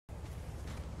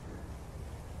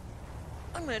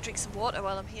I'm gonna drink some water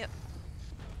while I'm here.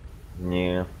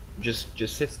 Yeah. Just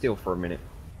sit still for a minute.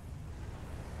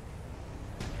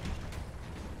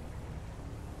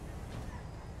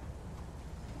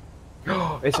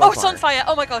 It's on Oh, fire. it's on fire!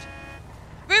 Oh my god.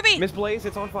 Ruby! Miss Blaze,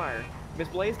 it's on fire. Miss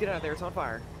Blaze, get out of there, it's on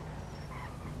fire.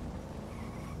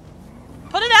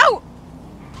 Put it out!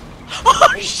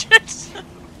 Oh shit!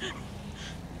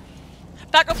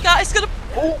 Back up, guys, it's gonna.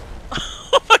 Oh!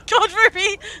 Oh my god,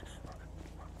 Ruby!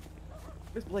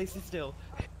 Miss Blaze, sit still.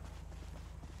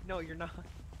 No, you're not.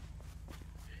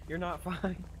 You're not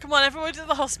fine. Come on, everyone to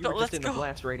the hospital, You're just let's in the go.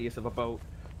 blast radius of a boat.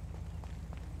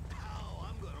 Oh,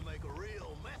 I'm gonna make a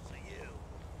real mess of you.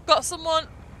 Got someone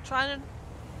trying to.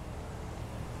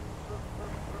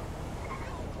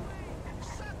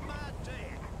 Suck my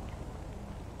dick.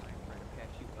 I'm trying to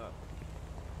catch you up.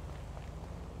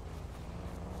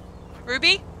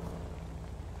 Ruby?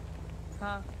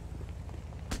 Huh?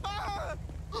 Ah!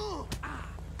 Ugh.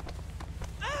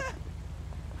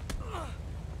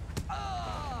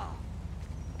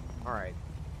 Alright.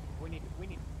 We need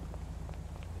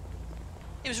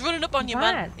He was running up on you,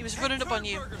 man. What? He was running up on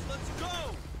you. Burgers, let's go.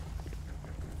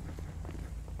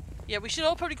 Yeah, we should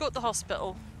all probably go to the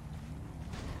hospital.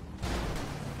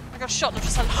 I got shot and I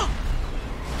just said,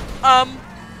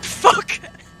 fuck!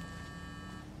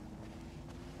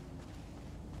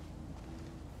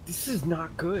 This is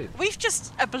not good. We've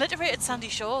just obliterated Sandy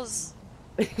Shores.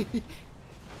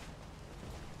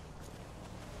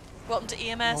 Welcome to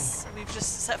EMS. And we've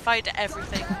just set fire to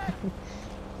everything.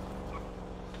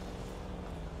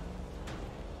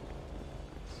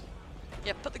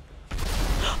 Yeah, put the.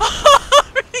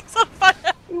 Everything's on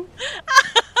fire!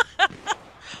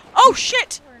 Oh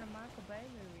shit! We're in a Michael Bay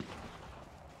movie.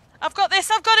 I've got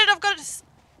this, I've got it, I've got it!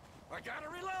 I gotta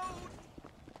reload.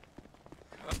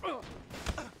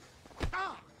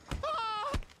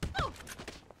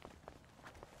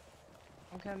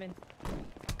 I'm coming.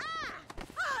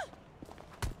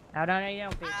 Out on you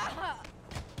don't, bitch.